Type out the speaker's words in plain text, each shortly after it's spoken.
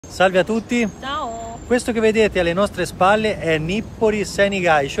Salve a tutti! Ciao! Questo che vedete alle nostre spalle è Nippori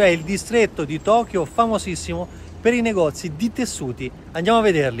Senigai, cioè il distretto di Tokyo famosissimo per i negozi di tessuti. Andiamo a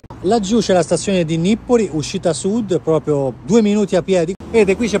vederli. Laggiù c'è la stazione di Nippori, uscita sud, proprio 2 minuti a piedi.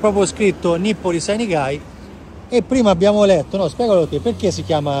 Vedete, qui c'è proprio scritto Nippori Senigai. E prima abbiamo letto, no, spiegalo te, perché si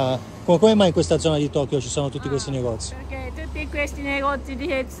chiama, come mai in questa zona di Tokyo ci sono tutti questi negozi? Perché tutti questi negozi di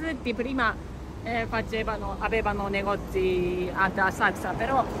tessuti prima avevano negozi ad Asakusa,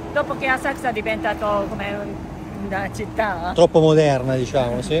 però dopo che Asakusa è diventato come una città Troppo moderna,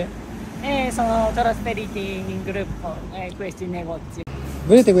 diciamo, sì. E sono trasferiti in gruppo questi negozi.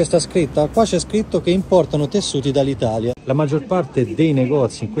 Vedete questa scritta? Qua c'è scritto che importano tessuti dall'Italia. La maggior parte dei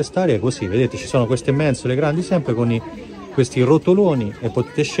negozi in quest'area è così, vedete, ci sono queste mensole grandi sempre con questi rotoloni e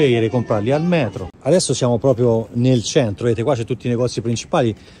potete scegliere di comprarli al metro. Adesso siamo proprio nel centro, vedete, qua c'è tutti i negozi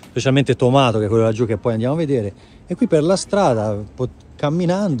principali, specialmente Tommaso, che è quello laggiù che poi andiamo a vedere. E qui per la strada,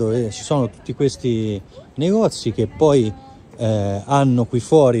 camminando, ci sono tutti questi negozi che poi hanno qui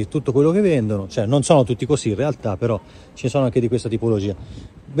fuori tutto quello che vendono, cioè non sono tutti così in realtà, però ci sono anche di questa tipologia.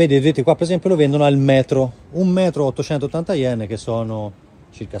 Vedete qua per esempio lo vendono al metro, un metro 880 yen, che sono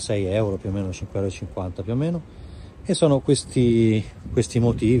circa 6 euro più o meno, 5,50 euro più o meno, e sono questi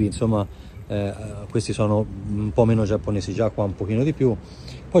motivi, insomma, questi sono un po' meno giapponesi, già qua un pochino di più.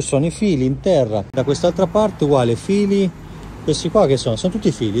 Poi ci sono i fili in terra, da quest'altra parte uguale fili, questi qua che sono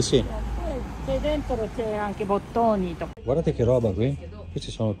tutti fili, sì. E dentro c'è anche bottoni. Guardate che roba qui, questi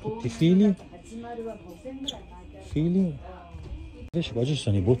sono tutti fili, invece qua ci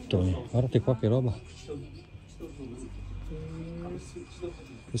sono i bottoni, guardate qua che roba.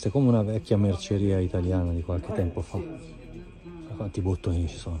 Questa è come una vecchia merceria italiana di qualche tempo fa. Quanti bottoni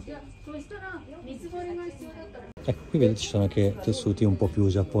ci sono. Ecco, qui vedete ci sono anche tessuti un po' più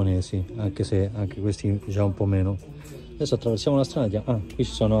giapponesi, anche se anche questi già un po' meno. Adesso attraversiamo la strada, andiamo. Qui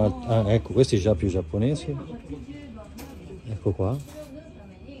ci sono ecco, questi già più giapponesi. Ecco qua.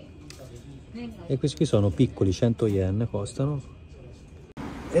 E questi qui sono piccoli, 100 yen costano.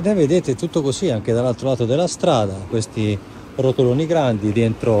 Ed vedete tutto così anche dall'altro lato della strada, questi rotoloni grandi,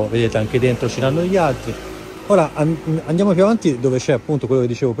 dentro, vedete anche dentro ce l'hanno gli altri. Ora andiamo più avanti, dove c'è appunto quello che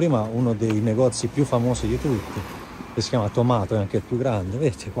dicevo prima, uno dei negozi più famosi di tutti, che si chiama Tommaso, è anche il più grande,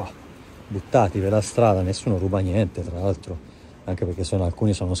 vedete qua, buttati per la strada, nessuno ruba niente tra l'altro, anche perché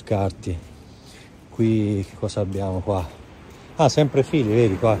alcuni sono scarti. Qui che cosa abbiamo qua? Ah, sempre fili,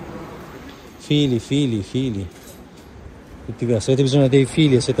 vedi qua, fili, tutti, se avete bisogno dei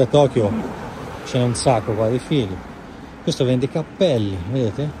fili e siete a Tokyo c'è un sacco qua di fili. Questo vende cappelli,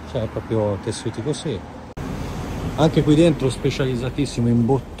 vedete? Cioè proprio tessuti così. Anche qui dentro specializzatissimo in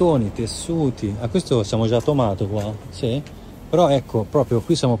bottoni, tessuti. A questo siamo già a Tommaso qua, sì. Però ecco, proprio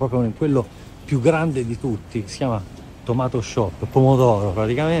qui siamo proprio in quello più grande di tutti, si chiama Tomato Shop, pomodoro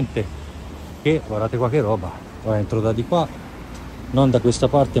praticamente. Che guardate qua che roba. Ora entro da di qua, non da questa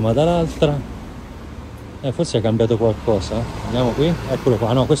parte ma dall'altra. Forse è cambiato qualcosa. Andiamo qui, eccolo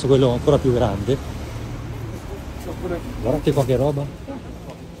qua. No, questo è quello ancora più grande. Guardate qua che roba.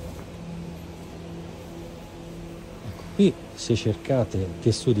 Ecco, qui se cercate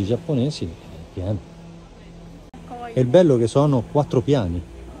tessuti giapponesi è pieno. E il bello che sono 4 piani,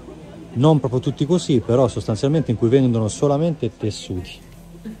 non proprio tutti così, però sostanzialmente in cui vendono solamente tessuti.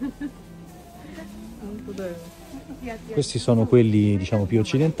 Questi sono quelli diciamo più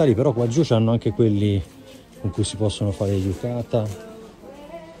occidentali, però qua giù c'hanno anche quelli con cui si possono fare yukata.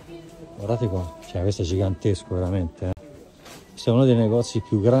 Guardate qua, cioè questo è gigantesco veramente. Questo è uno dei negozi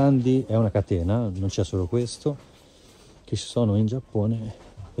più grandi, è una catena, non c'è solo questo, che ci sono in Giappone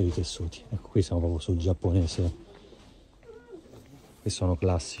per i tessuti. Ecco, qui siamo proprio sul giapponese. Questi sono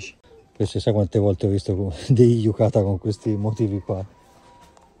classici. Questi, sai quante volte ho visto dei yukata con questi motivi qua?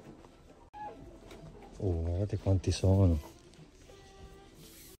 Oh, guardate quanti sono.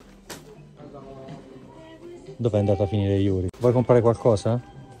 Dove è andata a finire Yuri? Vuoi comprare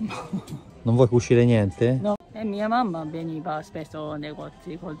qualcosa? Non vuoi cucire niente? No, e mia mamma veniva spesso nei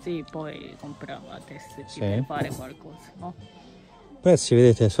negozi così, poi comprava tessuti per fare qualcosa, no? Prezzi,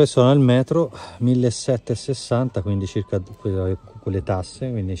 vedete, sono al metro 1760, quindi circa quelle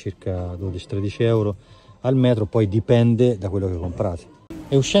tasse, quindi circa 12-13 euro al metro, poi dipende da quello che comprate.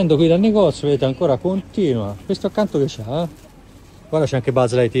 E uscendo qui dal negozio, vedete, ancora continua. Questo accanto che c'ha? Guarda, c'è anche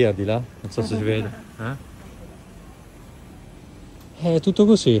Buzz Lightyear di là, non so se si vede. È tutto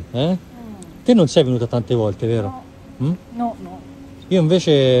così, eh? Te non sei venuta tante volte, vero? No, no. Io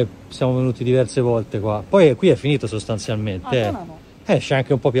invece siamo venuti diverse volte qua. Poi qui è finito sostanzialmente. No. C'è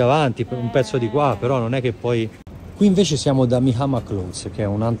anche un po' più avanti, un pezzo di qua, però non è che poi... Qui invece siamo da Mihama Clothes, che è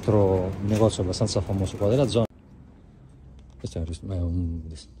un altro negozio abbastanza famoso qua della zona. Questo è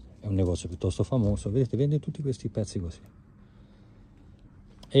è un negozio piuttosto famoso, vedete, vende tutti questi pezzi così.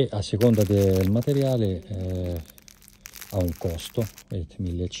 E a seconda del materiale ha un costo, vedete,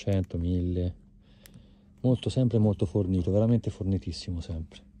 1100, 1000, molto, sempre molto fornito, veramente fornitissimo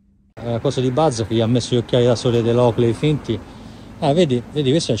sempre. Una cosa di base che gli ha messo gli occhiali da sole dell'Oakley finti. Ah, vedi,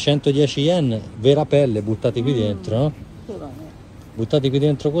 questo è 110 yen, vera pelle, buttati qui dentro, no? Buttati qui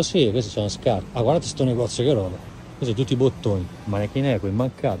dentro così, e questi sono scarpe. Ah, guardate sto negozio che roba. Questi tutti i bottoni, manechineco,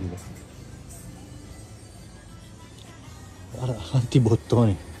 immancabile. Guarda quanti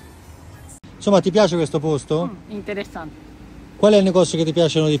bottoni. Insomma, ti piace questo posto? Interessante. Qual è il negozio che ti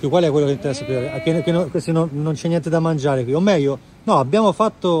piacciono di più? Qual è quello che ti interessa più? Questi non c'è niente da mangiare qui. O meglio, no, abbiamo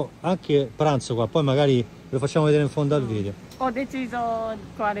fatto anche pranzo qua, poi magari lo facciamo vedere in fondo al video. Ho deciso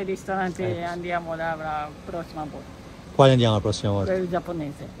quale ristorante andiamo la prossima volta. Quale andiamo la prossima volta? Per il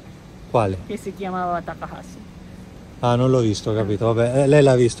giapponese. Quale? Che si chiamava Takahashi. Ah, non l'ho visto, ho capito. Vabbè, lei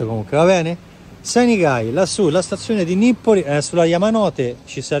l'ha visto comunque, va bene? Senigai, lassù, la stazione di Nippori, sulla Yamanote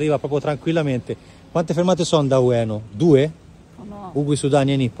ci si arriva proprio tranquillamente. Quante fermate sono da Ueno? 2? No. Ubi,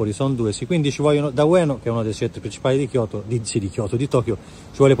 Sudani e Nippori, sono 2, sì, quindi ci vogliono da Ueno, che è uno dei centri principali di Kyoto, di Tokyo,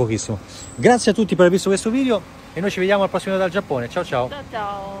 ci vuole pochissimo. Grazie a tutti per aver visto questo video e noi ci vediamo al prossimo video dal Giappone. Ciao ciao! Ciao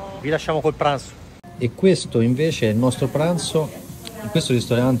ciao! Vi lasciamo col pranzo. E questo invece è il nostro pranzo. In questo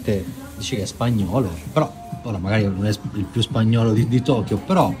ristorante dice che è spagnolo, però ora magari non è il più spagnolo di Tokyo,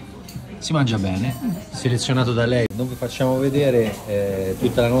 però si mangia bene, selezionato da lei. Non vi facciamo vedere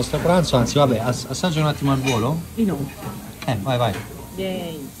tutta la nostra pranzo, anzi vabbè, assaggia un attimo al volo. Vai vai.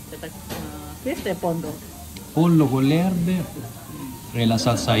 Questo è pollo. Pollo con le erbe e la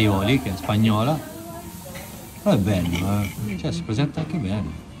salsa aioli, che è spagnola. Però è bello, cioè si presenta anche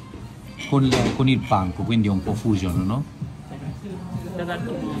bene. Con il panko, quindi è un po' fusion, no?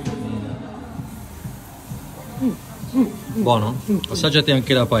 Buono? Assaggiate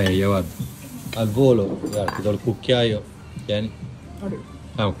anche la paella, guarda. Al volo, guarda, ti do il cucchiaio. Tieni.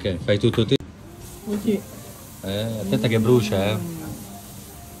 Ah, ok, fai tutto te. Attenta che brucia,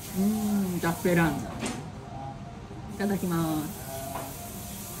 Zafferano. Itadakimasu.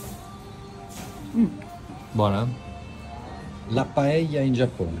 Buona? La paella in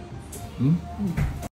Giappone.